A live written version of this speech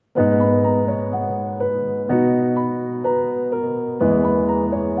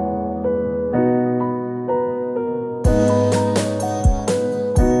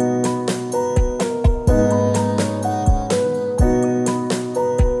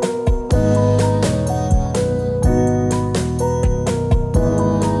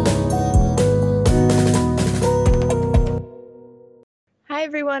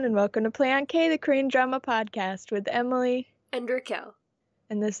everyone, and welcome to Play on K, the Korean drama podcast with Emily and Raquel.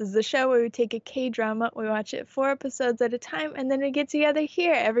 And this is the show where we take a K-drama, we watch it 4 episodes at a time, and then we get together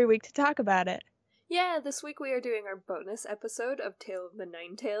here every week to talk about it. Yeah, this week we are doing our bonus episode of Tale of the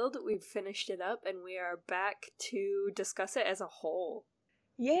Nine-Tailed. We've finished it up, and we are back to discuss it as a whole.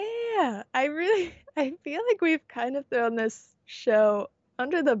 Yeah, I feel like we've kind of thrown this show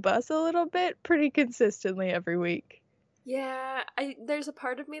under the bus a little bit pretty consistently every week. Yeah, there's a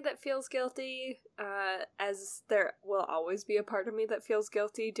part of me that feels guilty, as there will always be a part of me that feels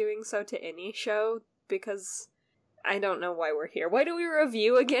guilty doing so to any show, because I don't know why we're here. Why do we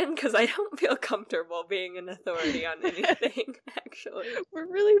review again? Because I don't feel comfortable being an authority on anything, actually.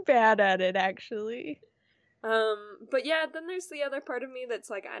 We're really bad at it, actually. But yeah, then there's the other part of me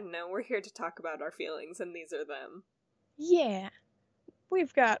that's like, I don't know, we're here to talk about our feelings, and these are them. Yeah.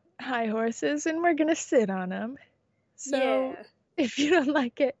 We've got high horses, and we're gonna sit on them. So, If you don't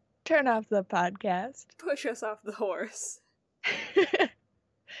like it, turn off the podcast. Push us off the horse.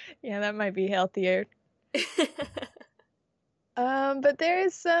 Yeah, that might be healthier. But there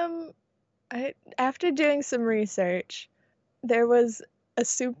is after doing some research, there was a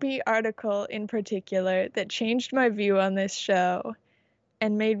soupy article in particular that changed my view on this show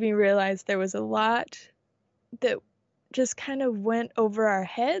and made me realize there was a lot that just kind of went over our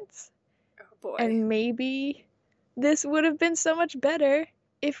heads. Oh boy. And maybe this would have been so much better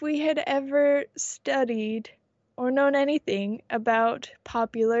if we had ever studied or known anything about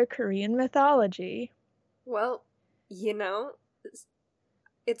popular Korean mythology. Well,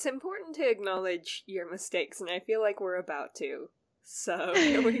 it's important to acknowledge your mistakes, and I feel like we're about to. So,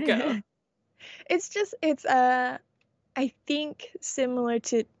 here we go. It's I think similar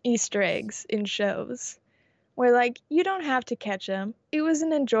to Easter eggs in shows, where, like, you don't have to catch them. It was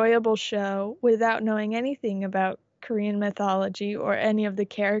an enjoyable show without knowing anything about Korean mythology or any of the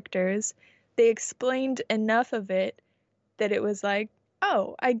characters. They explained enough of it that it was like,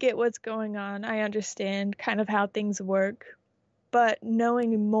 oh, I get what's going on. I understand kind of how things work. But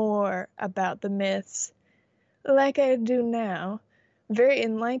knowing more about the myths, like I do now, very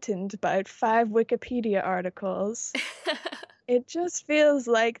enlightened by 5 Wikipedia articles, it just feels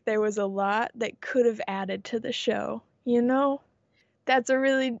like there was a lot that could have added to the show, you know? That's a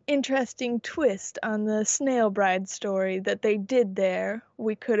really interesting twist on the Snail Bride story that they did there.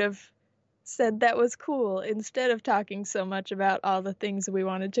 We could have said that was cool instead of talking so much about all the things we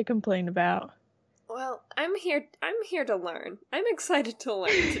wanted to complain about. Well, I'm here to learn. I'm excited to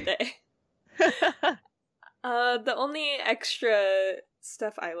learn today. The only extra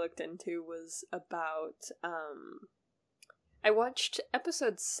stuff I looked into was about, I watched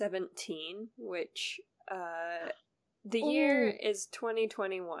episode 17, which, the year is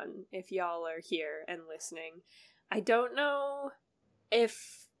 2021, if y'all are here and listening. I don't know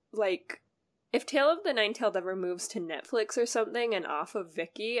if Tale of the Nine-Tailed ever moves to Netflix or something and off of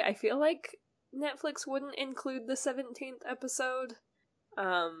Viki, I feel like Netflix wouldn't include the 17th episode.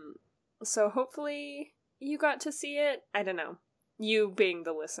 So hopefully you got to see it. I don't know. You being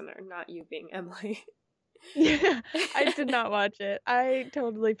the listener, not you being Emily. Yeah, I did not watch it. I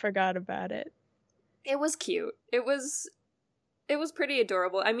totally forgot about it. It was cute. It was pretty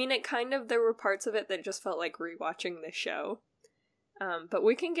adorable. I mean, there were parts of it that just felt like rewatching the show. But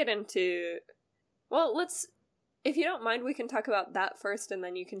we can get into, well, if you don't mind, we can talk about that first, and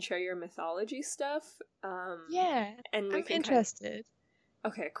then you can share your mythology stuff. Yeah, and I'm interested.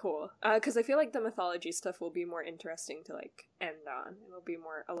 Okay, cool. Because I feel like the mythology stuff will be more interesting to, like, end on. It'll be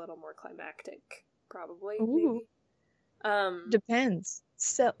a little more climactic, probably. Ooh. Maybe. Depends.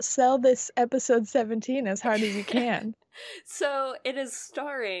 Sell this episode 17 as hard as you can. So, it is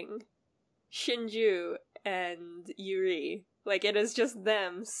starring Shinju and Yuri. Like, it is just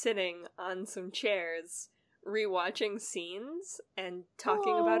them sitting on some chairs, rewatching scenes and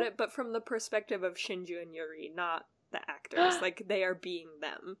talking about it, but from the perspective of Shinju and Yuri, not the actors. Like, they are being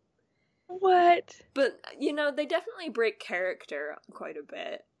them. What? But, they definitely break character quite a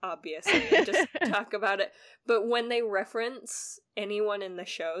bit, obviously, and just talk about it. But when they reference anyone in the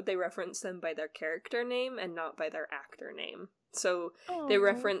show, they reference them by their character name and not by their actor name. So they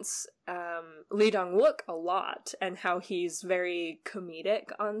reference Lee Dong-wook a lot, and how he's very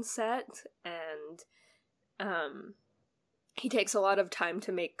comedic on set, and he takes a lot of time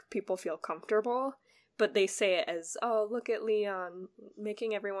to make people feel comfortable. But they say it as, oh, look at Leon,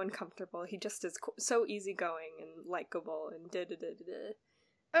 making everyone comfortable. He just is so easygoing and likable and da-da-da-da-da.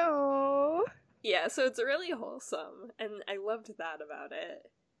 Oh. Yeah, so it's really wholesome, and I loved that about it.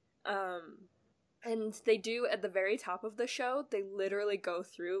 And they do, at the very top of the show, they literally go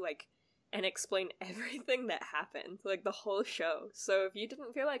through, like, and explain everything that happened, like the whole show. So if you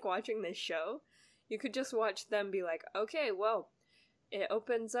didn't feel like watching this show, you could just watch them be like, okay, well, it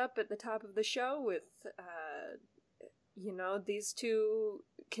opens up at the top of the show with, these two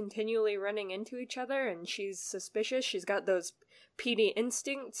continually running into each other, and she's suspicious. She's got those PD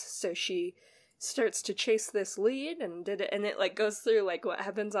instincts, so she starts to chase this lead, and it like goes through like what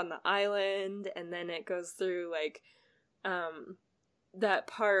happens on the island, and then it goes through like that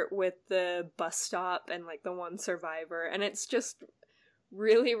part with the bus stop and like the one survivor, and it's just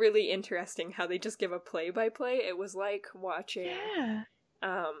really, really interesting how they just give a play-by-play. It was like watching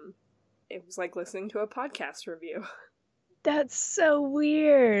it was like listening to a podcast review. That's so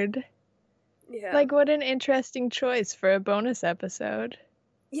weird. Yeah. Like, what an interesting choice for a bonus episode.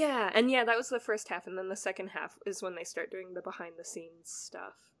 Yeah, and that was the first half, and then the second half is when they start doing the behind-the-scenes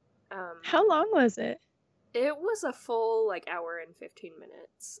stuff. How long was it? It was a full, like, hour and 15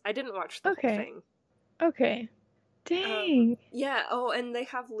 minutes. I didn't watch the whole thing. Okay. Dang. Yeah, and they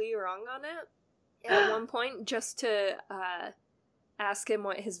have Lee Rong on it at one point, just to ask him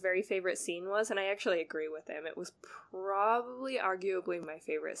what his very favorite scene was, and I actually agree with him. It was probably, arguably, my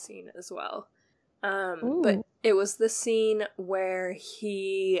favorite scene as well. But it was the scene where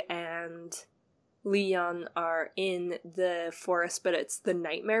he and Leon are in the forest, but it's the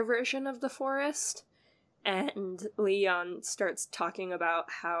nightmare version of the forest. And Leon starts talking about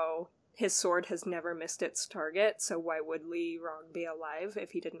how his sword has never missed its target, so why would Lee Rong be alive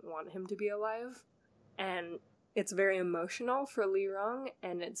if he didn't want him to be alive? And it's very emotional for Lee Rong,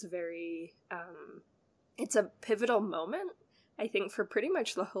 and it's very, it's a pivotal moment, I think, for pretty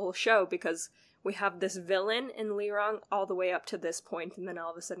much the whole show, because we have this villain in Lee Rong all the way up to this point, and then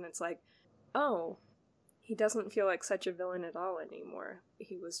all of a sudden it's like, oh, he doesn't feel like such a villain at all anymore.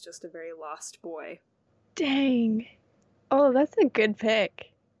 He was just a very lost boy. Dang. Oh, that's a good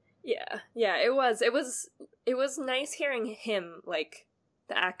pick. Yeah, it was nice hearing him, like,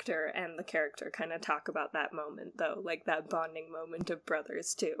 the actor and the character kind of talk about that moment, though, like that bonding moment of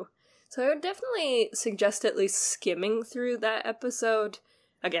brothers, too. So I would definitely suggest at least skimming through that episode.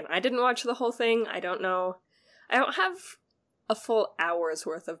 Again, I didn't watch the whole thing. I don't know. I don't have a full hour's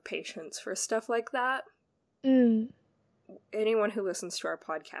worth of patience for stuff like that. Anyone who listens to our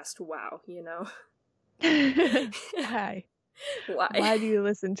podcast, wow, you know? Why? Why do you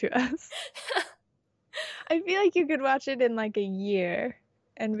listen to us? I feel like you could watch it in like a year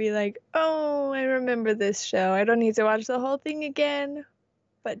and be like, oh, I remember this show. I don't need to watch the whole thing again.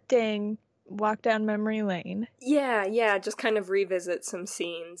 But dang, walk down memory lane. Yeah, just kind of revisit some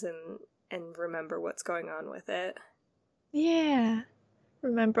scenes and remember what's going on with it. Yeah.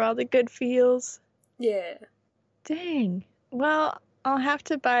 Remember all the good feels. Yeah. Dang. Well, I'll have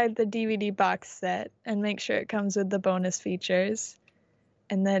to buy the DVD box set and make sure it comes with the bonus features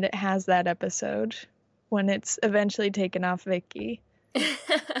and that it has that episode when it's eventually taken off Viki.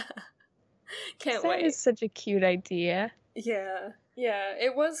 Can't wait. That is such a cute idea. Yeah,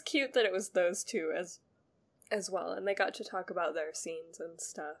 it was cute that it was those two as well, and they got to talk about their scenes and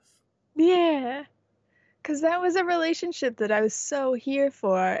stuff. Yeah, because that was a relationship that I was so here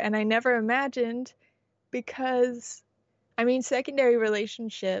for, and I never imagined, because, I mean, secondary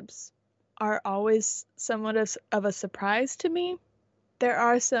relationships are always somewhat of a surprise to me. There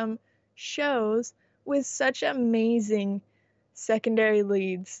are some shows with such amazing secondary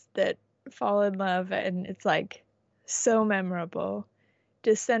leads that fall in love, and it's like so memorable.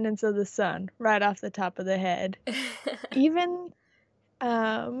 Descendants of the Sun, right off the top of the head. Even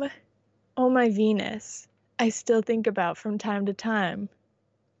Oh My Venus, I still think about from time to time.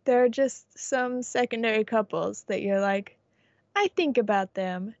 There are just some secondary couples that you're like, I think about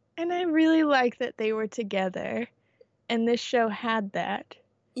them, and I really like that they were together. And this show had that.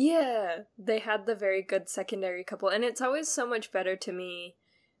 Yeah, they had the very good secondary couple, and it's always so much better to me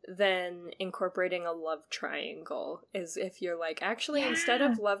than incorporating a love triangle, is if you're like, actually, instead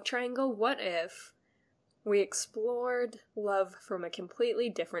of love triangle, what if we explored love from a completely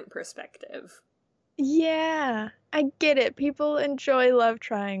different perspective? Yeah, I get it. People enjoy love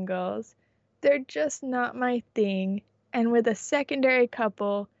triangles. They're just not my thing. And with a secondary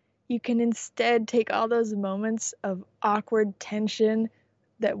couple, you can instead take all those moments of awkward tension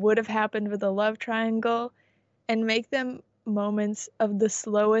that would have happened with a love triangle and make them moments of the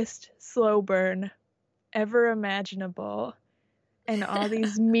slowest slow burn ever imaginable, and all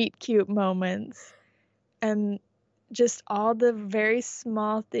these meet cute moments, and just all the very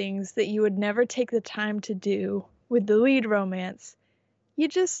small things that you would never take the time to do with the lead romance. You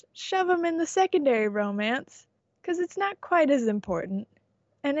just shove them in the secondary romance because it's not quite as important,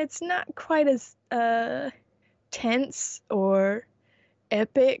 and it's not quite as tense or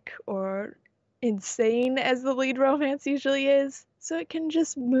epic or insane as the lead romance usually is. So it can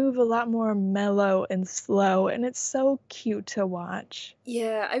just move a lot more mellow and slow, and it's so cute to watch.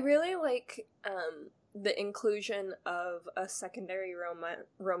 Yeah, I really like the inclusion of a secondary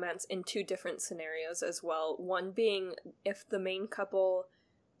romance in two different scenarios as well. One being if the main couple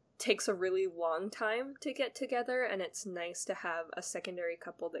takes a really long time to get together, and it's nice to have a secondary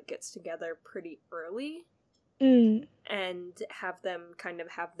couple that gets together pretty early. And have them kind of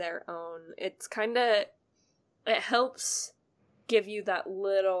have their own. It helps give you that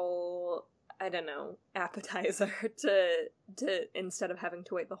little, I don't know, appetizer to instead of having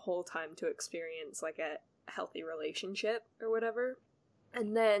to wait the whole time to experience like a healthy relationship or whatever.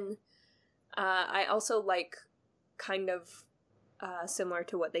 And then I also like kind of similar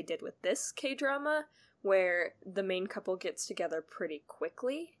to what they did with this K-drama, where the main couple gets together pretty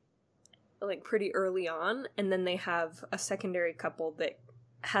quickly, like pretty early on, and then they have a secondary couple that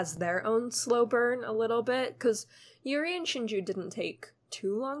has their own slow burn a little bit, because Yuri and Shinju didn't take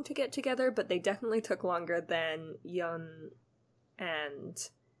too long to get together, but they definitely took longer than Yun and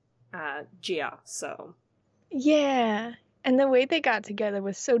Jia, so. Yeah, and the way they got together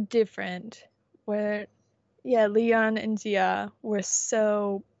was so different, where, yeah, Leon and Jia were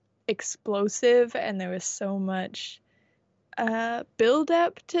so explosive, and there was so much build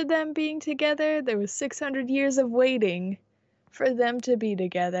up to them being together. There was 600 years of waiting for them to be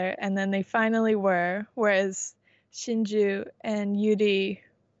together, and then they finally were, whereas Shinju and Yuri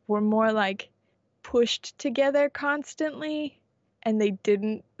were more like pushed together constantly, and they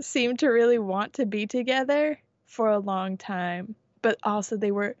didn't seem to really want to be together for a long time, but also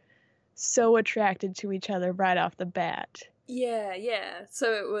they were so attracted to each other right off the bat. Yeah.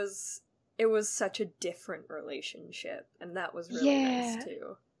 So it was such a different relationship, and that was really nice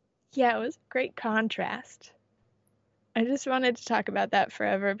too. Yeah, it was a great contrast. I just wanted to talk about that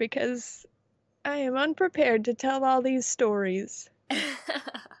forever because I am unprepared to tell all these stories.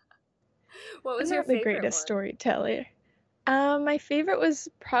 What was your favorite the greatest storyteller? My favorite was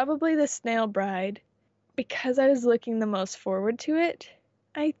probably The Snail Bride, because I was looking the most forward to it,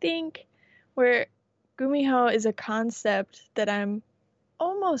 I think, where Gumiho is a concept that I'm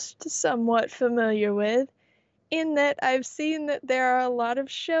almost somewhat familiar with, in that I've seen that there are a lot of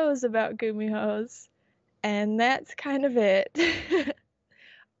shows about Gumihos, and that's kind of it.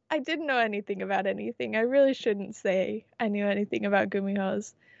 I didn't know anything about anything. I really shouldn't say I knew anything about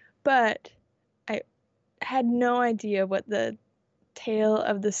Gumihos, but I had no idea what the tale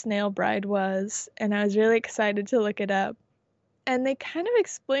of the Snail Bride was, and I was really excited to look it up. And they kind of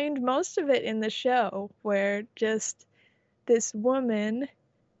explained most of it in the show, where just this woman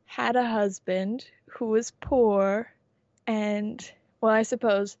had a husband who was poor, and, well, I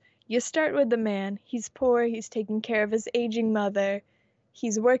suppose you start with the man. He's poor, he's taking care of his aging mother,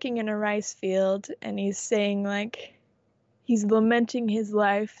 he's working in a rice field, and he's saying, like, he's lamenting his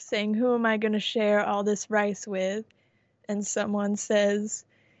life, saying, who am I going to share all this rice with? And someone says,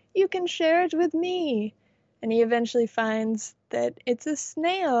 you can share it with me. And he eventually finds that it's a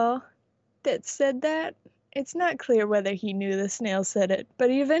snail that said that. It's not clear whether he knew the snail said it, but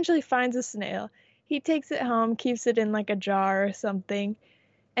he eventually finds a snail. He takes it home, keeps it in like a jar or something,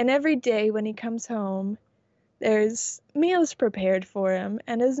 and every day when he comes home, there's meals prepared for him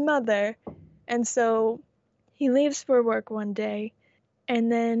and his mother. And so he leaves for work one day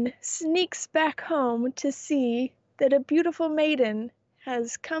and then sneaks back home to see that a beautiful maiden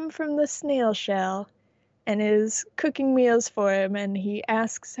has come from the snail shell and is cooking meals for him, and he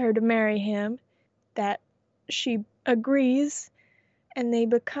asks her to marry him. That she agrees, and they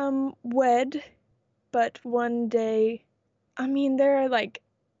become wed. But one day, I mean, there are like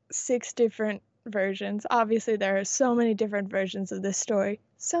 6 different versions. Obviously, there are so many different versions of this story.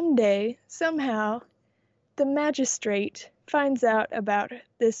 Someday, somehow, the magistrate finds out about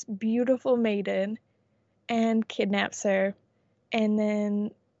this beautiful maiden and kidnaps her, and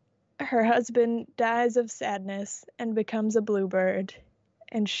then her husband dies of sadness and becomes a bluebird,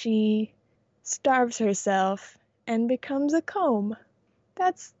 and she starves herself and becomes a comb.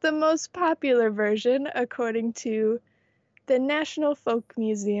 That's the most popular version, according to the National Folk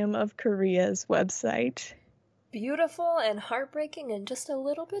Museum of Korea's website. Beautiful and heartbreaking and just a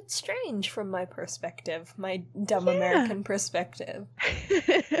little bit strange from my perspective, my dumb American perspective.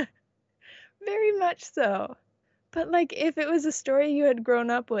 Very much so. But, like, if it was a story you had grown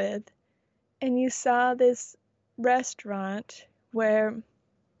up with, and you saw this restaurant where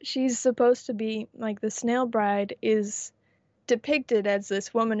she's supposed to be, like, the Snail Bride is depicted as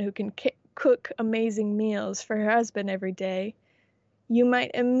this woman who can cook amazing meals for her husband every day, you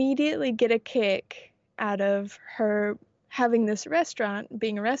might immediately get a kick out of her having this restaurant,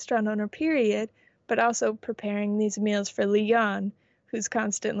 being a restaurant owner, period, but also preparing these meals for Leon, who's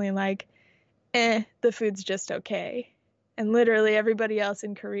constantly like, the food's just okay. And literally everybody else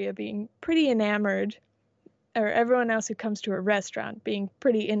in Korea being pretty enamored, or everyone else who comes to a restaurant being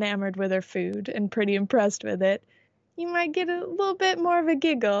pretty enamored with her food and pretty impressed with it. You might get a little bit more of a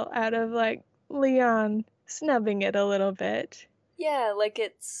giggle out of like Leon snubbing it a little bit. Yeah, like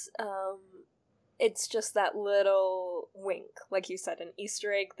it's just that little wink, like you said, an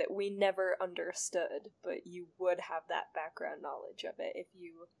Easter egg that we never understood, but you would have that background knowledge of it if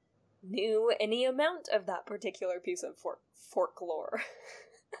you knew any amount of that particular piece of folklore.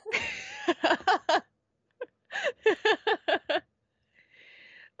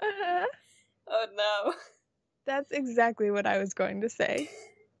 Oh no. That's exactly what I was going to say.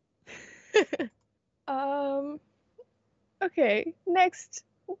 Okay, next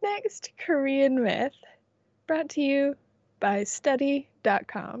Korean myth, brought to you by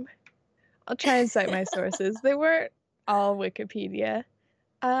study.com. I'll try and cite my sources. They weren't all Wikipedia.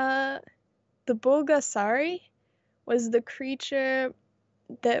 The Bulgasari was the creature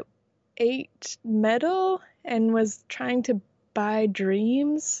that ate metal and was trying to buy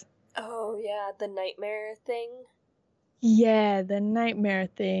dreams. Oh yeah, the nightmare thing? Yeah, the nightmare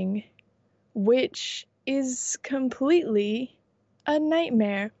thing, which is completely a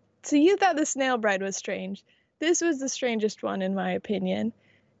nightmare. So you thought the snail bride was strange. This was the strangest one, in my opinion.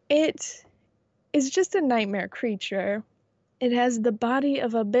 It is just a nightmare creature. It has the body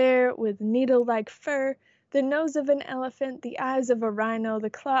of a bear with needle-like fur, the nose of an elephant, the eyes of a rhino, the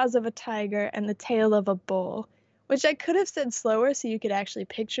claws of a tiger, and the tail of a bull. Which I could have said slower so you could actually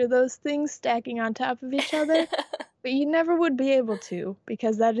picture those things stacking on top of each other. But you never would be able to,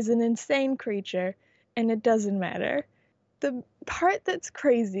 because that is an insane creature, and it doesn't matter. The part that's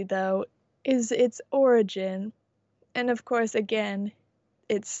crazy, though, is its origin. And of course, again,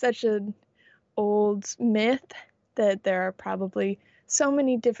 it's such an old myth that there are probably so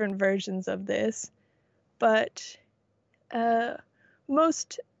many different versions of this. But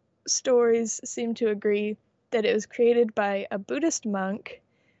most stories seem to agree that it was created by a Buddhist monk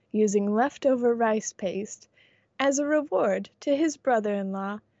using leftover rice paste as a reward to his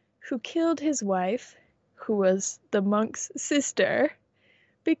brother-in-law, who killed his wife, who was the monk's sister,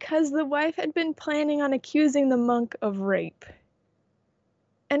 because the wife had been planning on accusing the monk of rape.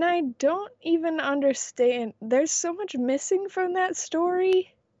 And I don't even understand. There's so much missing from that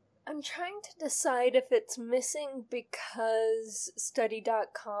story. I'm trying to decide if it's missing because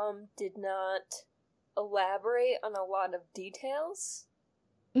study.com did not elaborate on a lot of details.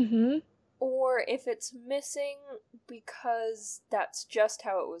 Mm-hmm. Or if it's missing because that's just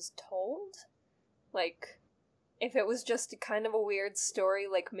how it was told. Like, if it was just kind of a weird story,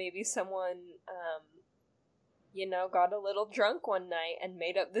 like maybe someone, got a little drunk one night and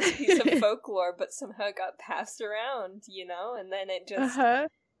made up this piece of folklore, but somehow it got passed around, and then it just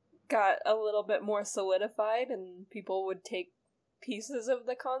got a little bit more solidified and people would take pieces of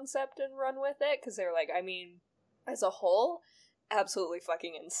the concept and run with it, because they're like, I mean, as a whole, absolutely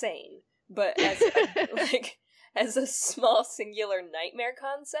fucking insane. But as a small singular nightmare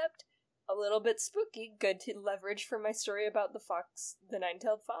concept, a little bit spooky, good to leverage for my story about the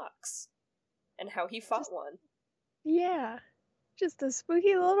nine-tailed fox, and how he fought one. Yeah, just a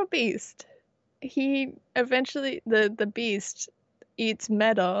spooky little beast. He eventually, the beast eats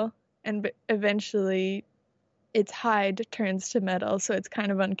metal, and eventually its hide turns to metal, so it's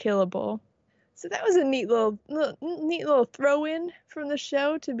kind of unkillable. So that was a neat little throw-in from the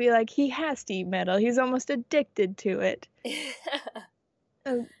show to be like, he has to eat metal. He's almost addicted to it.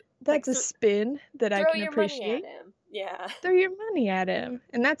 That's a spin that I can appreciate. Throw your money at him. Yeah. Throw your money at him.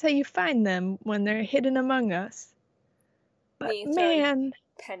 And that's how you find them, when they're hidden among us. But man,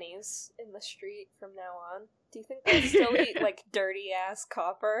 pennies in the street from now on. Do you think they'll still eat like dirty-ass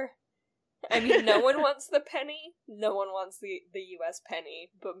copper? I mean, no one wants the penny. No one wants the US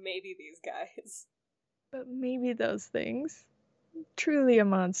penny, but maybe these guys. But maybe those things. Truly a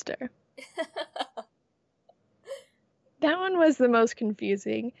monster. That one was the most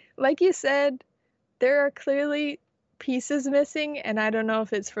confusing. Like you said, there are clearly pieces missing, and I don't know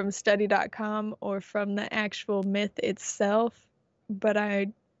if it's from study.com or from the actual myth itself, but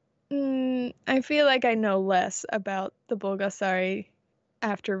I feel like I know less about the Bulgasari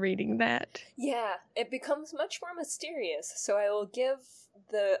after reading that. Yeah, it becomes much more mysterious, so I will give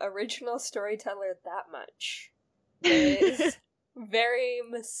the original storyteller that much. It is very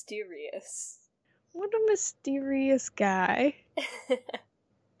mysterious. What a mysterious guy.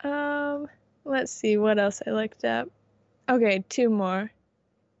 Let's see what else I looked up. Okay, two more.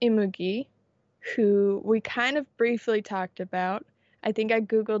 Imugi, who we kind of briefly talked about. I think I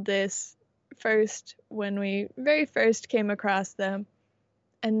Googled this first when we very first came across them.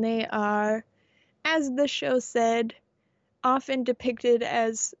 And they are, as the show said, often depicted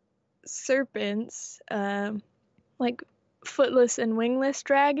as serpents, like footless and wingless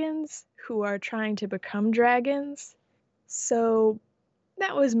dragons who are trying to become dragons. So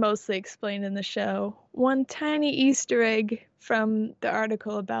that was mostly explained in the show. One tiny Easter egg from the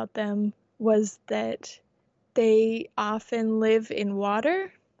article about them was that they often live in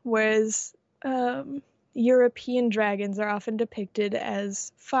water, whereas European dragons are often depicted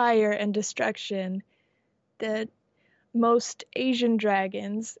as fire and destruction. That most Asian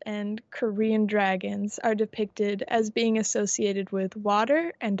dragons and Korean dragons are depicted as being associated with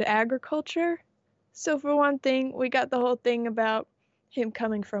water and agriculture. So for one thing, we got the whole thing about him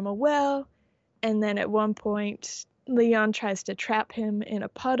coming from a well, and then at one point, Leon tries to trap him in a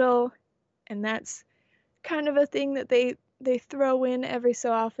puddle, and that's kind of a thing that they throw in every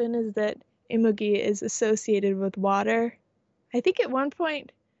so often, is that Imugi is associated with water. I think at one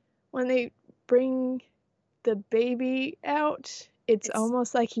point, when they bring the baby out, it's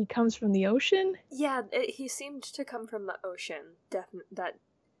almost like he comes from the ocean. Yeah, he seemed to come from the ocean.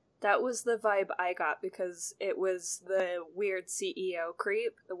 That was the vibe I got, because it was the weird CEO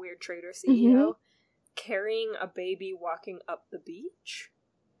creep, the weird trader CEO, carrying a baby walking up the beach.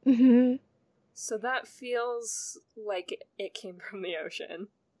 Mm-hmm. So that feels like it came from the ocean.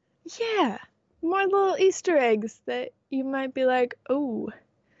 Yeah, more little Easter eggs that you might be like, oh,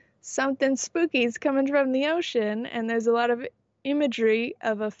 something spooky is coming from the ocean, and there's a lot of imagery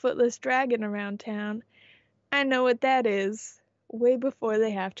of a footless dragon around town. I know what that is, way before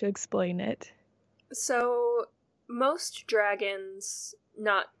they have to explain it. So, most dragons,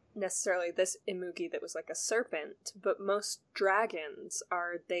 not necessarily this Imugi that was like a serpent, but most dragons,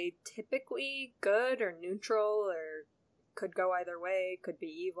 are they typically good or neutral, or could go either way, could be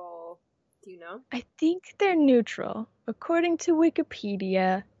evil? Do you know? I think they're neutral. According to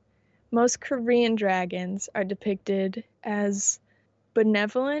Wikipedia, most Korean dragons are depicted as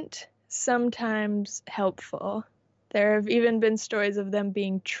benevolent, sometimes helpful. There have even been stories of them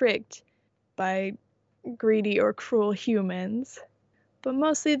being tricked by greedy or cruel humans, but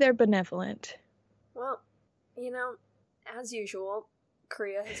mostly they're benevolent. Well, as usual,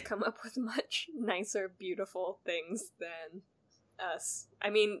 Korea has come up with much nicer, beautiful things than us. I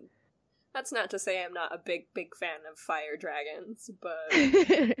mean, that's not to say I'm not a big fan of fire dragons, but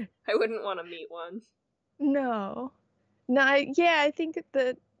I wouldn't want to meet one. No. I think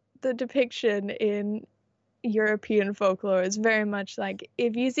that the depiction in European folklore is very much like,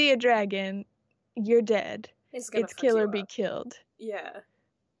 if you see a dragon, you're dead. It's kill or be killed. Yeah.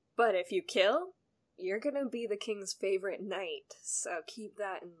 But if you kill, you're gonna be the king's favorite knight, so keep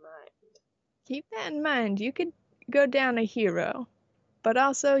that in mind. Keep that in mind. You could go down a hero, but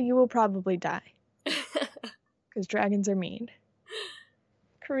also you will probably die. Because dragons are mean.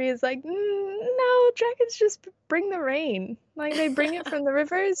 Korea's like, no, dragons just bring the rain. Like, they bring it from the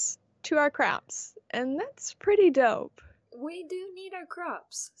rivers to our crops. And that's pretty dope. We do need our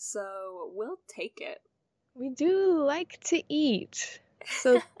crops, so we'll take it. We do like to eat.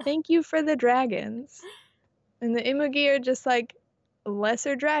 So thank you for the dragons. And the Imugi are just like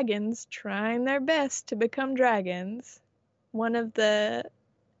lesser dragons trying their best to become dragons. One of the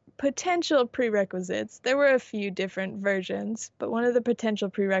potential prerequisites, there were a few different versions, but one of the potential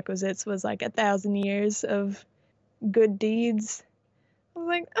prerequisites was like 1,000 years of good deeds. I was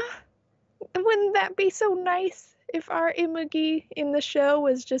like, wouldn't that be so nice if our Imugi in the show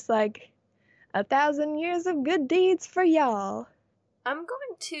was just like 1,000 years of good deeds for y'all? I'm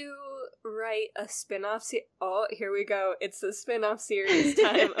going to write a spin-off oh, here we go. It's the spin-off series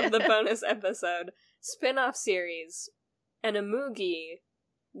time of the bonus episode. Spin-off series. An Imugi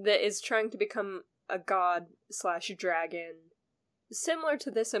that is trying to become a god/dragon, similar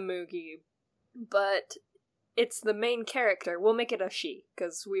to this Imugi, but it's the main character. We'll make it a she,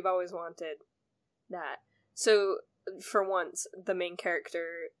 because we've always wanted that. So, for once, the main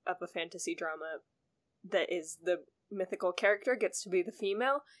character of a fantasy drama that is the mythical character gets to be the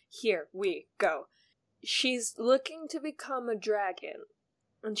female. Here we go. She's looking to become a dragon,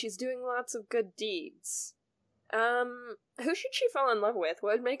 and she's doing lots of good deeds. Who should she fall in love with?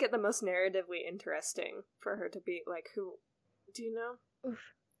 What would make it the most narratively interesting for her to be, like, who? Do you know? Oof.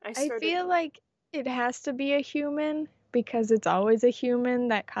 I feel like it has to be a human, because it's always a human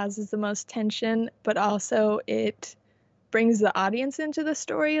that causes the most tension, but also it brings the audience into the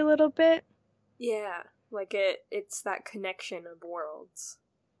story a little bit. Yeah, like it's that connection of worlds.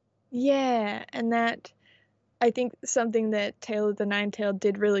 Yeah, and that I think something that Tale of the Nine-Tailed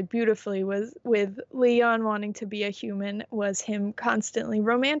did really beautifully was with Leon wanting to be a human was him constantly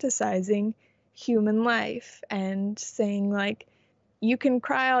romanticizing human life and saying like, you can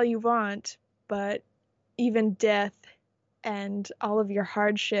cry all you want, but even death and all of your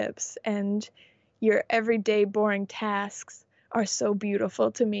hardships and your everyday boring tasks are so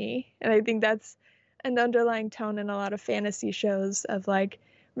beautiful to me. And I think that's an underlying tone in a lot of fantasy shows of like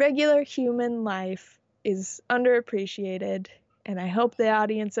regular human life is underappreciated, and I hope the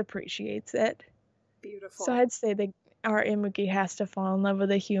audience appreciates it. Beautiful. So I'd say that our Imugi has to fall in love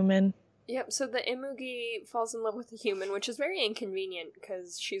with a human. Yep, so the Imugi falls in love with a human, which is very inconvenient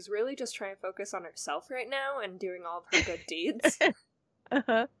because she's really just trying to focus on herself right now and doing all of her good deeds.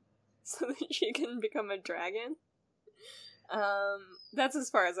 Uh-huh. So that she can become a dragon. That's as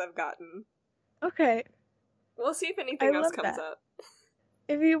far as I've gotten. Okay. We'll see if anything else comes that. up.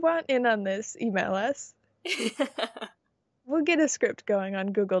 If you want in on this, email us. We'll get a script going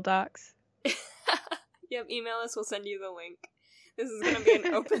on Google Docs. Yep, email us, we'll send you the link. This is going to be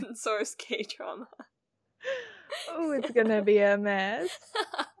an open source K-drama. Oh, it's going to be a mess.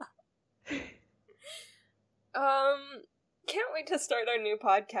 Can't wait to start our new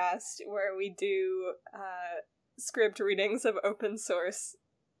podcast where we do script readings of open source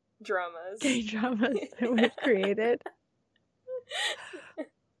dramas. K-dramas that we've created.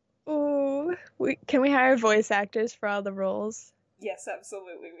 Ooh, can we hire voice actors for all the roles? Yes,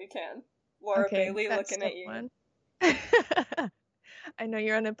 absolutely, we can. Laura Bailey looking at you. One. I know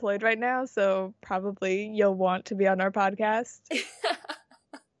you're unemployed right now, so probably you'll want to be on our podcast.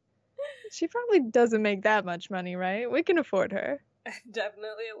 She probably doesn't make that much money, right? We can afford her. I've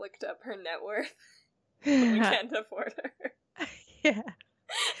definitely looked up her net worth. We can't afford her. Yeah.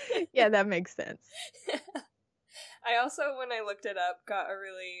 Yeah, that makes sense. I also, when I looked it up, got a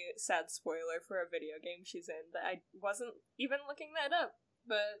really sad spoiler for a video game she's in that I wasn't even looking that up.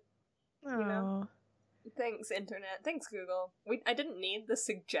 But, you know, thanks, Internet. Thanks, Google. I didn't need the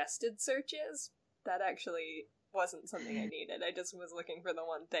suggested searches. That actually wasn't something I needed. I just was looking for the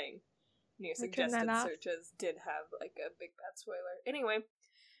one thing. And your suggested searches did have, like, a big bad spoiler. Anyway,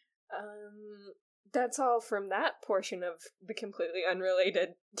 that's all from that portion of the completely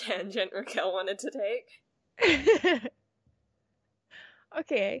unrelated tangent Raquel wanted to take.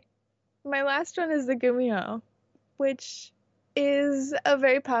 Okay, my last one is the Gumiho, which is a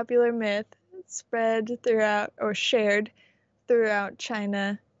very popular myth spread throughout or shared throughout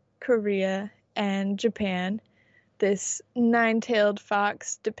China, Korea, and Japan. This nine-tailed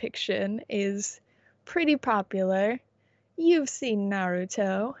fox depiction is pretty popular. You've seen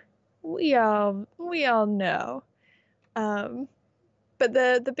Naruto. We all know. But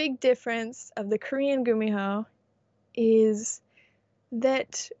the big difference of the Korean Gumiho is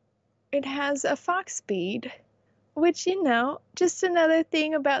that it has a fox speed, which, you know, just another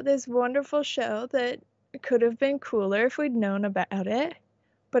thing about this wonderful show that could have been cooler if we'd known about it.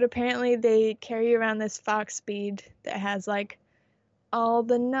 But apparently they carry around this fox speed that has, like, all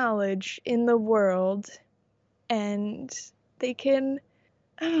the knowledge in the world, and they can,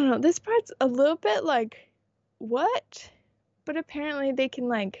 I don't know, this part's a little bit like, what? But apparently they can,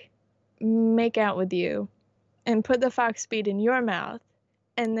 like, make out with you and put the fox speed in your mouth,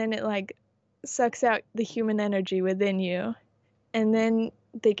 and then it, like, sucks out the human energy within you, and then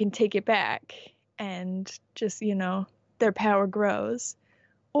they can take it back, and just, you know, their power grows.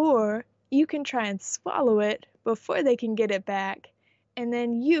 Or you can try and swallow it before they can get it back, and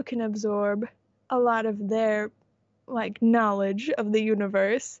then you can absorb a lot of their, like, knowledge of the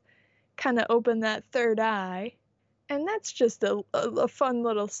universe, kind of open that third eye. And that's just a fun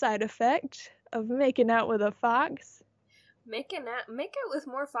little side effect of making out with a fox. Make out with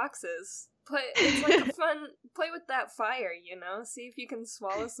more foxes. It's like a fun play with that fire, you know? See if you can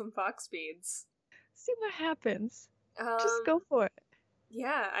swallow some fox speeds. See what happens. Just go for it.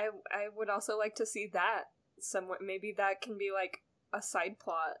 Yeah, I would also like to see that somewhat. Maybe that can be like a side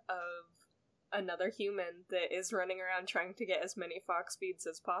plot of another human that is running around trying to get as many fox speeds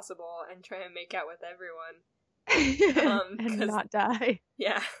as possible and try and make out with everyone. And not die.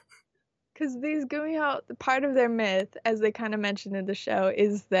 Yeah. Because these Gumiho, part of their myth, as they kind of mentioned in the show,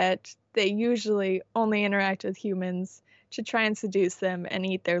 is that they usually only interact with humans to try and seduce them and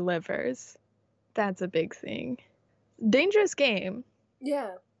eat their livers. That's a big thing. Dangerous game.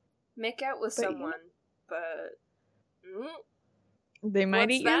 Yeah. Make out with someone, but... they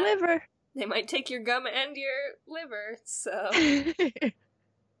might eat your liver. They might take your gum and your liver, so...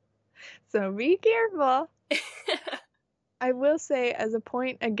 So be careful. I will say, as a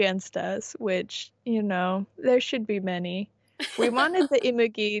point against us, which, you know, there should be many, We wanted the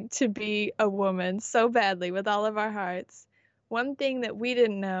Imugi to be a woman so badly with all of our hearts. One thing that we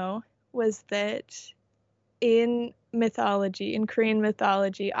didn't know was that in mythology, in Korean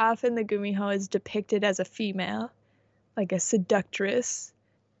mythology, often the Gumiho is depicted as a female, like a seductress.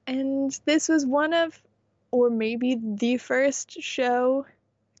 And this was one of, or maybe the first show,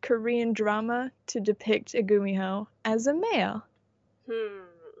 Korean drama, to depict a Gumiho as a male.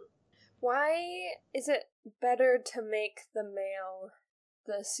 Why is it better to make the male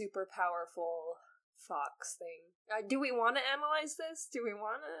the super powerful fox thing? Do we want to analyze this? Do we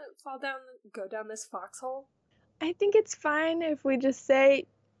want to go down this foxhole? I think it's fine if we just say,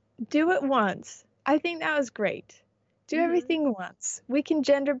 do it once. I think that was great. Do everything once. We can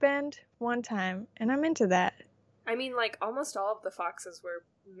gender bend one time, and I'm into that. I mean, like, almost all of the foxes were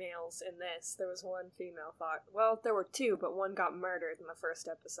males in this. There was one female fox. Well, there were two, but one got murdered in the first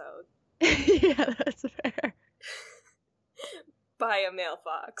episode. Yeah, that's fair. By a male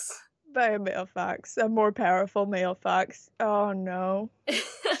fox. By a male fox. A more powerful male fox. Oh, no.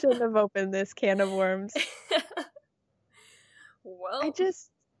 Shouldn't have opened this can of worms. Well,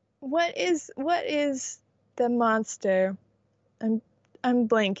 what is the monster? I'm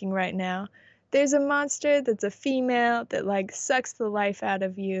blanking right now. There's a monster that's a female that, like, sucks the life out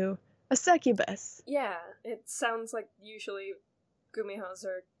of you. A succubus. Yeah, it sounds like usually Gumihos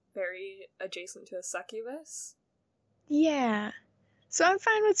are very adjacent to a succubus. Yeah. So I'm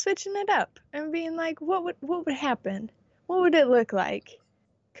fine with switching it up and being like, what would happen? What would it look like?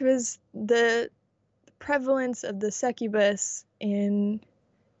 Because the prevalence of the succubus in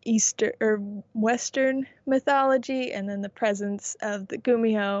Eastern or Western mythology, and then the presence of the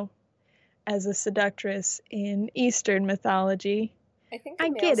Gumiho as a seductress in Eastern mythology. I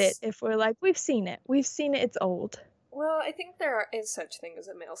get it if we're like, we've seen it, it's old. Well, I think there is such thing as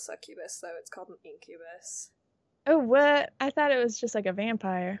a male succubus, though. It's called an incubus. Oh, what? I thought it was just like a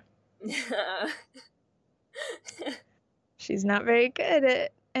vampire. She's not very good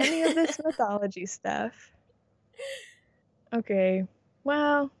at any of this mythology stuff. Okay,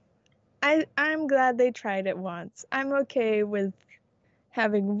 well, I'm glad they tried it once. I'm okay with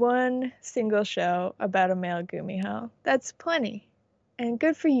having one single show about a male Gumiho. That's plenty. And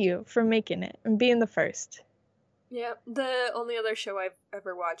good for you for making it and being the first. Yeah, the only other show I've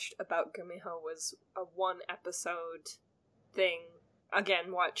ever watched about Gumiho was a one-episode thing.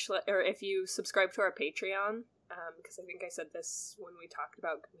 Again, or if you subscribe to our Patreon, because I think I said this when we talked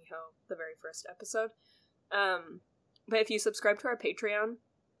about Gumiho, the very first episode. But if you subscribe to our Patreon,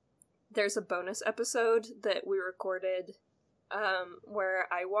 there's a bonus episode that we recorded where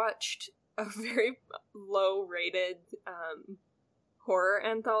I watched a very low-rated horror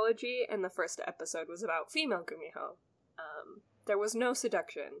anthology, and the first episode was about female Gumiho. There was no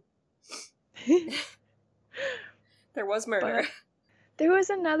seduction. There was murder. But there was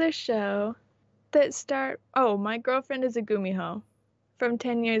another show that My Girlfriend is a Gumiho from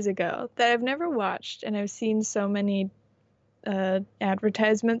 10 years ago that I've never watched, and I've seen so many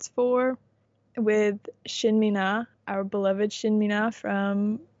advertisements for, with Shin Mina, our beloved Shin Mina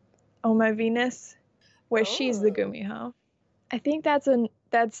from Oh My Venus, where she's the Gumiho. I think that's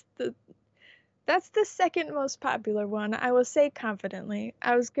the second most popular one. I will say confidently.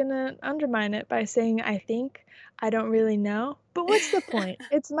 I was gonna undermine it by saying I think. I don't really know. But what's the point?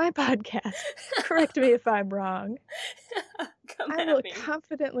 It's my podcast. Correct me if I'm wrong. I will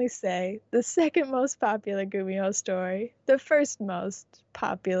confidently say the second most popular Gumiho story, the first most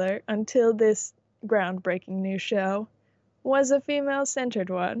popular until this groundbreaking new show, was a female-centered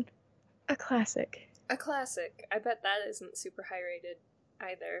one. A classic. A classic. I bet that isn't super high rated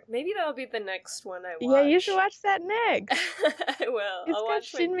either. Maybe that'll be the next one I watch. Yeah, you should watch that next. I will. I'll watch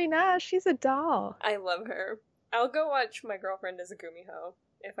Shin Mina. She's a doll. I love her. I'll go watch My Girlfriend is a Gumiho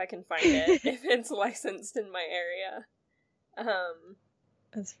if I can find it, if it's licensed in my area.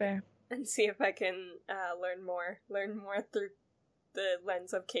 That's fair. And see if I can learn more through the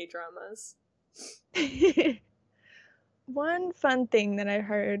lens of K-dramas. One fun thing that I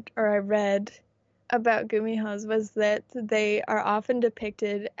heard or I read about Gumihos was that they are often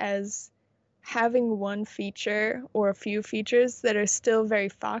depicted as having one feature or a few features that are still very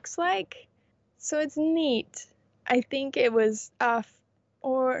fox-like. So it's neat. I think it was not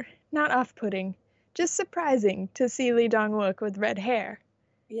off-putting, just surprising to see Lee Dong-wook with red hair.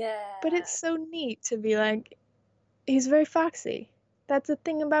 Yeah. But it's so neat to be like, he's very foxy. That's a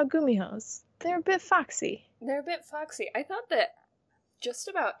thing about Gumihos. They're a bit foxy. I thought that just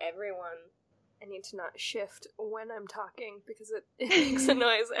about everyone... I need to not shift when I'm talking because it makes a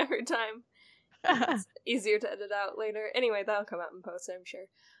noise every time. It's easier to edit out later. Anyway, that'll come out in post, I'm sure.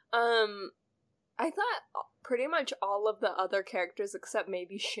 I thought pretty much all of the other characters, except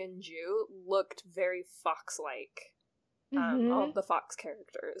maybe Shinju, looked very fox-like. All of the fox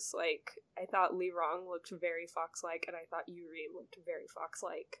characters. Like, I thought Lee Rong looked very fox-like, and I thought Yuri looked very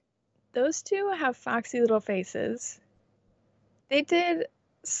fox-like. Those two have foxy little faces. They did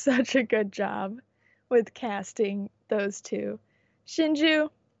such a good job with casting those two. Shinju,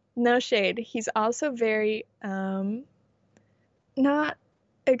 no shade. He's also very, not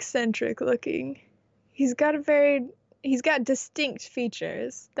eccentric looking. He's got distinct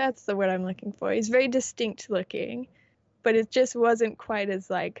features. That's the word I'm looking for. He's very distinct looking, but it just wasn't quite as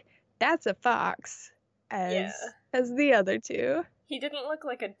like, that's a fox as the other two. He didn't look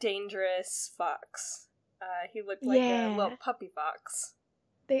like a dangerous fox. He looked like a little puppy fox.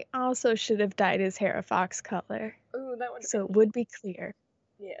 They also should have dyed his hair a fox color. Ooh, that would. So it would be clear.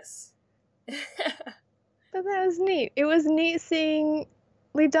 Yes. But that was neat. It was neat seeing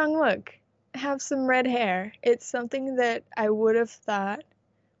Lee Dong-wook have some red hair. It's something that I would have thought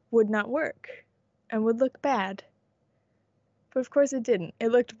would not work and would look bad. But of course it didn't.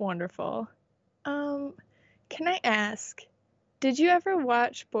 It looked wonderful. Can I ask, did you ever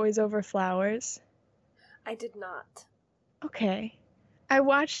watch Boys Over Flowers? I did not. Okay. I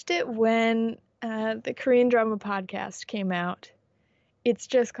watched it when the Korean Drama Podcast came out. It's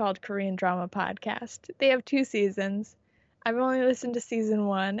just called Korean Drama Podcast. They have 2 seasons. I've only listened to season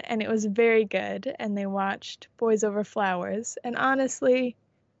 1, and it was very good, and they watched Boys Over Flowers. And honestly,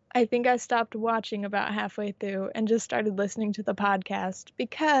 I think I stopped watching about halfway through and just started listening to the podcast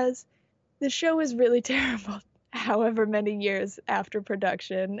because the show is really terrible. However many years after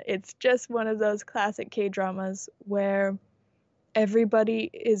production, it's just one of those classic K-dramas where everybody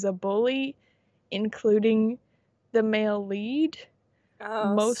is a bully, including the male lead.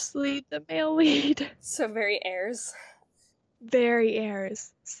 Oh, mostly the male lead. So very heirs. Very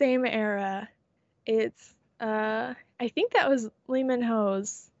heirs. Same era. It's, I think that was Lee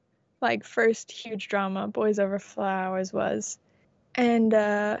Min-ho's, like, first huge drama, Boys Over Flowers was. And,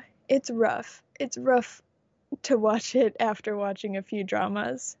 it's rough. It's rough to watch it after watching a few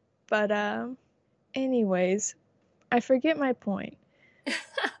dramas. But, anyways, I forget my point.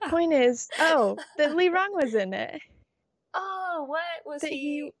 Point is, that Lee Rong was in it. Oh, what? Was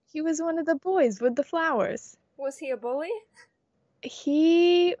he... He was one of the boys with the flowers. Was he a bully?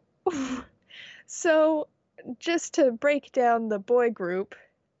 So, just to break down the boy group,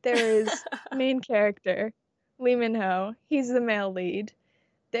 there is main character, Lee Min-ho. He's the male lead.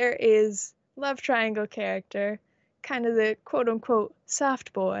 There is love triangle character, kind of the quote-unquote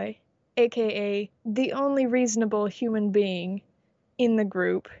soft boy, aka the only reasonable human being in the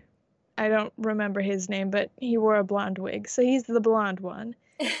group. I don't remember his name, but he wore a blonde wig, so he's the blonde one.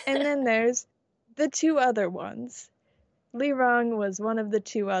 And then there's the 2 other ones. Lee Rong was one of the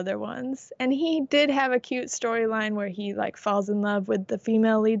 2 other ones, and he did have a cute storyline where he, like, falls in love with the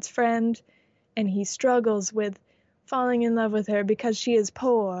female lead's friend, and he struggles with falling in love with her because she is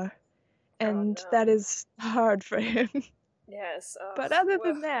poor, and that is hard for him. Yes. But other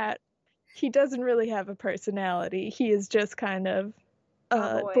than that, he doesn't really have a personality. He is just kind of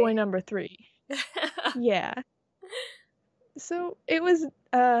boy number 3. Yeah. So it was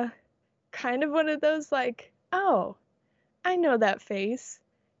kind of one of those, like, oh, I know that face.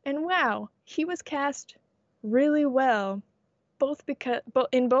 And wow, he was cast really well,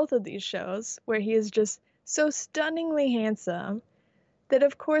 in both of these shows, where he is just so stunningly handsome that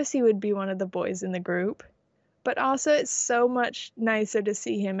of course he would be one of the boys in the group. But also it's so much nicer to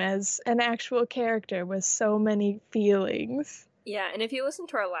see him as an actual character with so many feelings. Yeah, and if you listen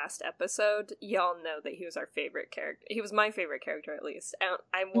to our last episode, y'all know that he was our favorite character. He was my favorite character, at least.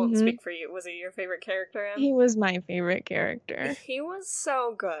 I won't speak for you. Was he your favorite character, Em? He was my favorite character. He was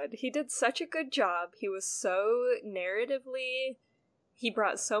so good. He did such a good job. He was so narratively... He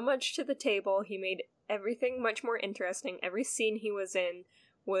brought so much to the table. He made everything much more interesting. Every scene he was in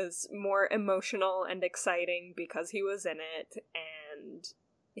was more emotional and exciting because he was in it, and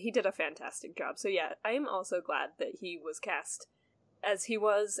he did a fantastic job. So yeah, I am also glad that he was cast as he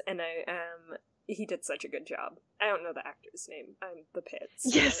was, and he did such a good job. I don't know the actor's name. I'm the pits.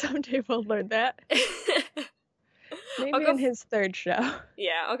 Yeah, someday we'll learn that. Maybe in his 3rd show.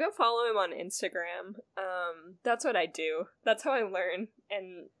 Yeah, I'll go follow him on Instagram. That's what I do. That's how I learn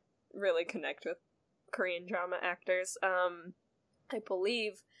and really connect with Korean drama actors. I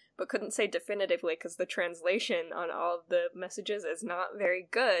believe, but couldn't say definitively because the translation on all of the messages is not very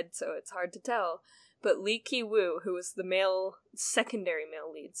good, so it's hard to tell. But Lee Ki-woo, who was the secondary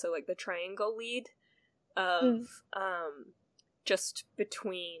male lead, so like the triangle lead of Just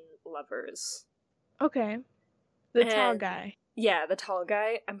Between Lovers. Okay. The tall guy. Yeah, the tall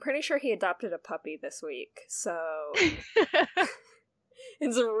guy. I'm pretty sure he adopted a puppy this week, so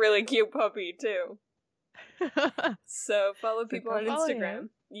it's a really cute puppy, too. So follow people on Instagram.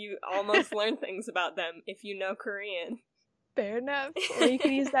 You almost learn things about them if you know Korean. Fair enough. Or you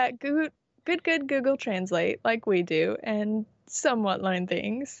can use that good Google Translate like we do and somewhat learn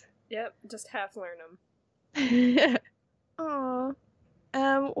things. Yep, just half learn them. Aw.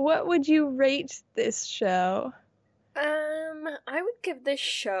 What would you rate this show? I would give this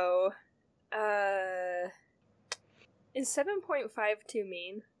show, is 7.5 too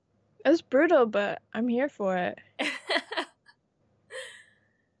mean? It was brutal, but I'm here for it.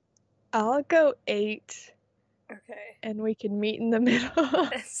 I'll go 8. Okay. And we can meet in the middle.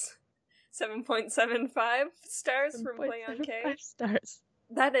 7.75 stars from Play on K. 5 stars.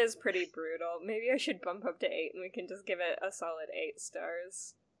 That is pretty brutal. Maybe I should bump up to 8 and we can just give it a solid 8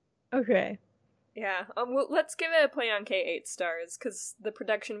 stars. Okay. Yeah, well, let's give it a Play on K 8 stars, because the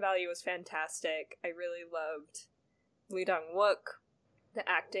production value was fantastic. I really loved Lee Dong-wook. The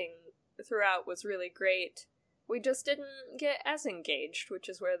acting throughout was really great. We just didn't get as engaged, which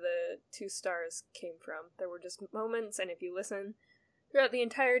is where the 2 stars came from. There were just moments, and if you listen throughout the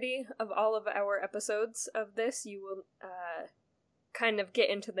entirety of all of our episodes of this, you will kind of get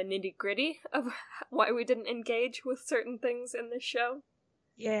into the nitty-gritty of why we didn't engage with certain things in this show.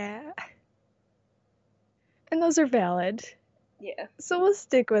 Yeah. And those are valid. Yeah. So we'll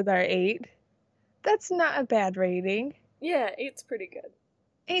stick with our 8. That's not a bad rating. Yeah, 8's pretty good.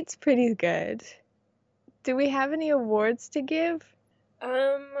 8's pretty good. Do we have any awards to give?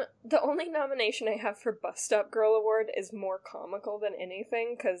 The only nomination I have for Bus Stop Girl Award is more comical than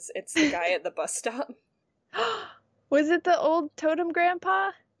anything, because it's the guy at the bus stop. Was it the old totem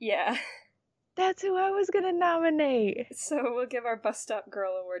grandpa? Yeah. That's who I was gonna nominate. So we'll give our Bus Stop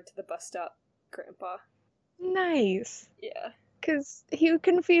Girl Award to the bus stop grandpa. Nice. Yeah. Because he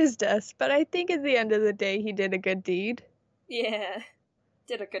confused us, but I think at the end of the day he did a good deed. Yeah.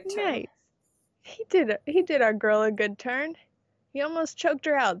 Did a good turn. Nice. He did our girl a good turn. He almost choked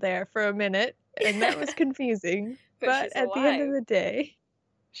her out there for a minute, and that was confusing. but at the end of the day,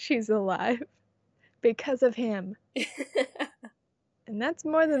 she's alive. Because of him. And that's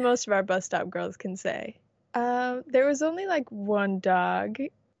more than most of our bus stop girls can say. There was only like one dog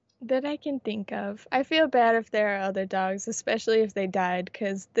that I can think of. I feel bad if there are other dogs, especially if they died,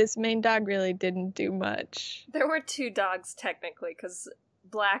 because this main dog really didn't do much. There were 2 dogs, technically, because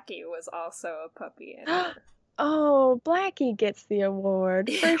Blackie was also a puppy. Oh, Blackie gets the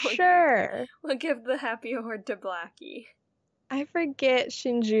award, for sure. We'll give the happy award to Blackie. I forget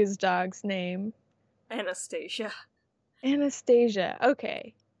Shinju's dog's name. Anastasia. Anastasia,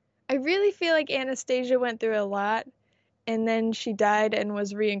 okay. I really feel like Anastasia went through a lot, and then she died and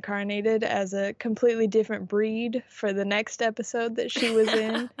was reincarnated as a completely different breed for the next episode that she was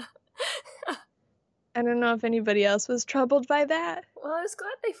in. I don't know if anybody else was troubled by that. Well, I was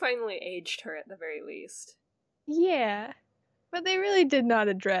glad they finally aged her at the very least. Yeah, but they really did not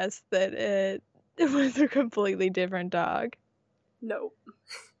address that it was a completely different dog. Nope.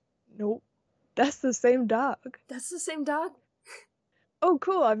 Nope. That's the same dog. That's the same dog? Oh,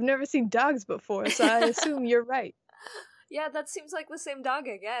 cool. I've never seen dogs before, so I assume you're right. Yeah, that seems like the same dog,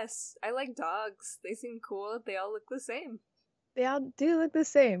 I guess. I like dogs. They seem cool. They all look the same. They all do look the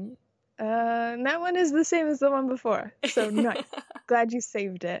same. And that one is the same as the one before. So nice. Glad you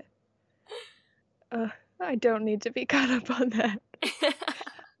saved it. I don't need to be caught up on that.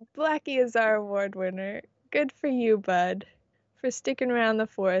 Blackie is our award winner. Good for you, bud. For sticking around the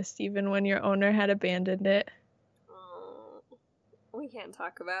forest even when your owner had abandoned it. Oh, we can't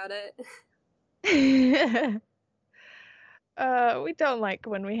talk about it. We don't like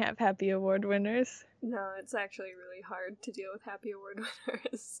when we have happy award winners. No, it's actually really hard to deal with happy award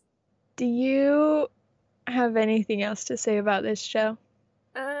winners. Do you have anything else to say about this show?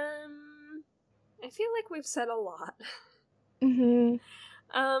 I feel like we've said a lot. Mm-hmm.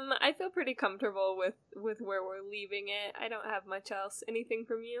 I feel pretty comfortable with where we're leaving it. I don't have much else. Anything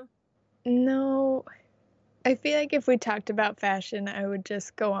from you? No. I feel like if we talked about fashion, I would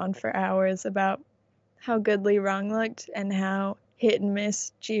just go on for hours about how good Lee Rong looked and how hit and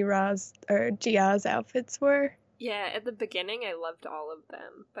miss Jia's outfits were. Yeah, at the beginning I loved all of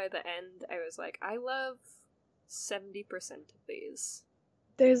them. By the end I was like, I love 70% of these.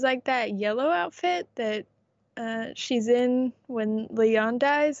 There's like that yellow outfit that she's in when Leon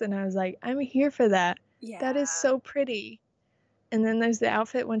dies, and I was like, I'm here for that. Yeah. That is so pretty. And then there's the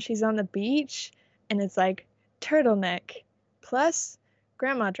outfit when she's on the beach, and it's like turtleneck plus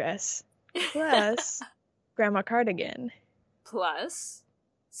grandma dress plus grandma cardigan plus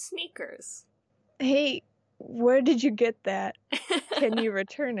sneakers. Hey, Where did you get that? Can you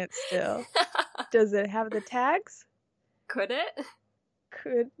return it still? Does it have the tags? Could it?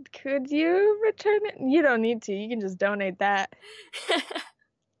 Could you return it? You don't need to. You can just donate that.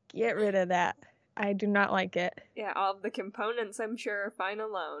 Get rid of that. I do not like it. Yeah, all of the components I'm sure are fine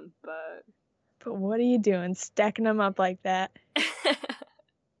alone, but what are you doing? Stacking them up like that?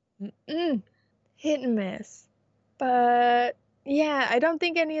 Hit and miss. But yeah, I don't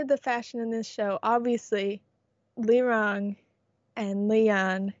think any of the fashion in this show, obviously, Lirong and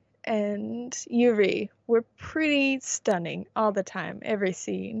Leon and Yuri were pretty stunning all the time, every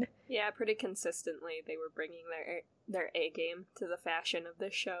scene. Yeah, pretty consistently they were bringing their A game to the fashion of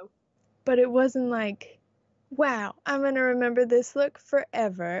this show. But it wasn't like, wow, I'm going to remember this look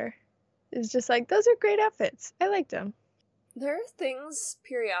forever. It's just like, those are great outfits. I liked them. There are things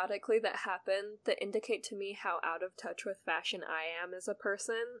periodically that happen that indicate to me how out of touch with fashion I am as a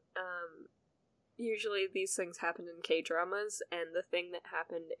person. Usually these things happen in K-dramas, and the thing that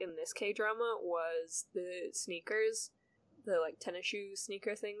happened in this K-drama was the sneakers, the like tennis shoe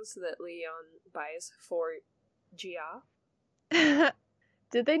sneaker things that Leon buys for Gia.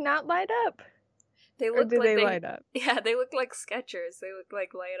 Did they not light up? They or did they light up? Yeah, they look like Skechers. They look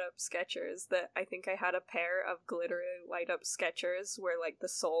like light up Skechers. That I think I had a pair of glittery light up Skechers where like the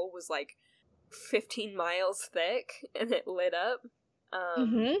sole was like 15 miles thick and it lit up.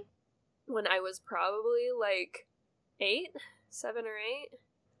 When I was probably like 7 or 8.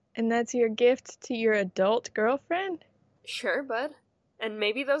 And that's your gift to your adult girlfriend? Sure, bud. And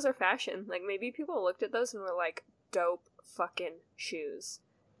maybe those are fashion. Like maybe people looked at those and were like, dope fucking shoes.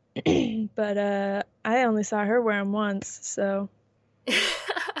 But I only saw her wear them once, so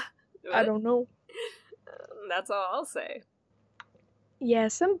I don't know. That's all I'll say. Yeah,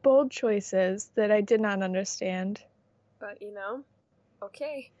 some bold choices that I did not understand. But, you know,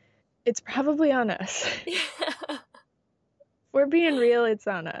 okay. It's probably on us. We're being real, it's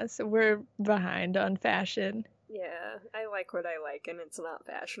on us. We're behind on fashion. Yeah, I like what I like, and it's not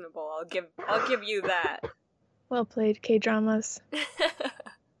fashionable. I'll give you that. Well played, K-dramas.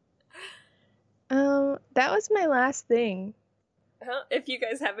 That was my last thing. If you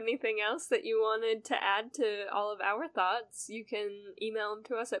guys have anything else that you wanted to add to all of our thoughts, you can email them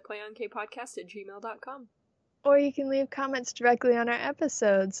to us at playonkpodcast@gmail.com. Or you can leave comments directly on our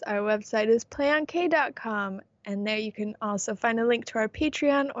episodes. Our website is playonk.com, and there you can also find a link to our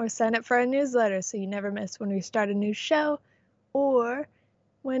Patreon or sign up for our newsletter so you never miss when we start a new show or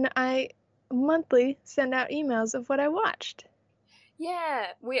when I monthly send out emails of what I watched.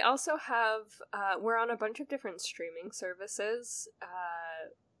 Yeah, we also have, we're on a bunch of different streaming services.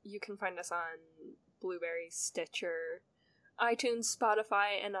 You can find us on Blueberry, Stitcher, iTunes,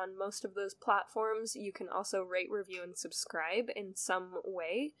 Spotify, and on most of those platforms. You can also rate, review, and subscribe in some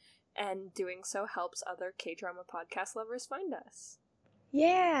way, and doing so helps other K-drama podcast lovers find us.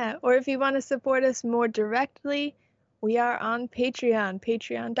 Yeah, or if you want to support us more directly, we are on Patreon,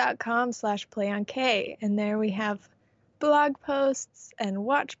 patreon.com/playonk, and there we have blog posts and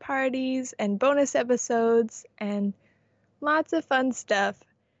watch parties and bonus episodes and lots of fun stuff.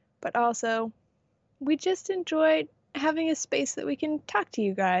 But also, we just enjoyed having a space that we can talk to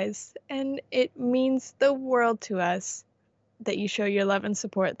you guys, and it means the world to us that you show your love and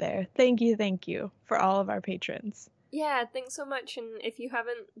support there. Thank you for all of our patrons. Yeah, thanks so much, and if you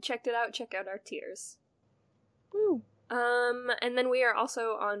haven't checked it out, check out our tiers. Woo! And then we are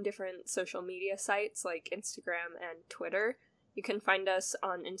also on different social media sites like Instagram and Twitter. You can find us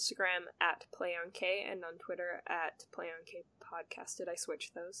on Instagram at PlayOnK and on Twitter at PlayOnKPodcast. Did I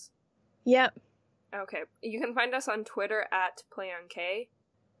switch those? Yep. Okay. You can find us on Twitter at PlayOnK,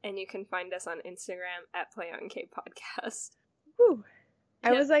 and you can find us on Instagram at PlayOnKPodcast. Woo!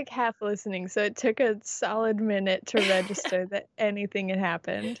 I was like half listening, so it took a solid minute to register that anything had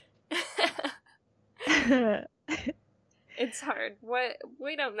happened. It's hard.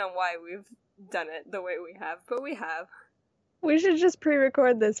 We don't know why we've done it the way we have, but we have. We should just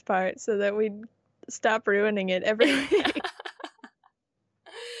pre-record this part so that we stop ruining it every week.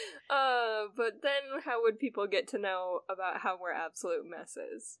 But then how would people get to know about how we're absolute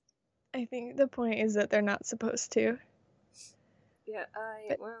messes? I think the point is that they're not supposed to. Yeah,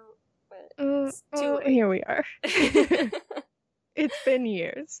 it's too late. Here we are. It's been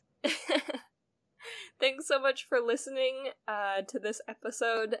years. Thanks so much for listening to this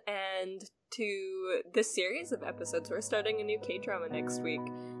episode and to this series of episodes. We're starting a new K-drama next week,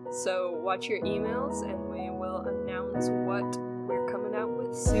 so watch your emails and we will announce what we're coming out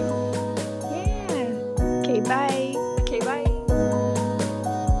with soon. Yeah. Okay, bye.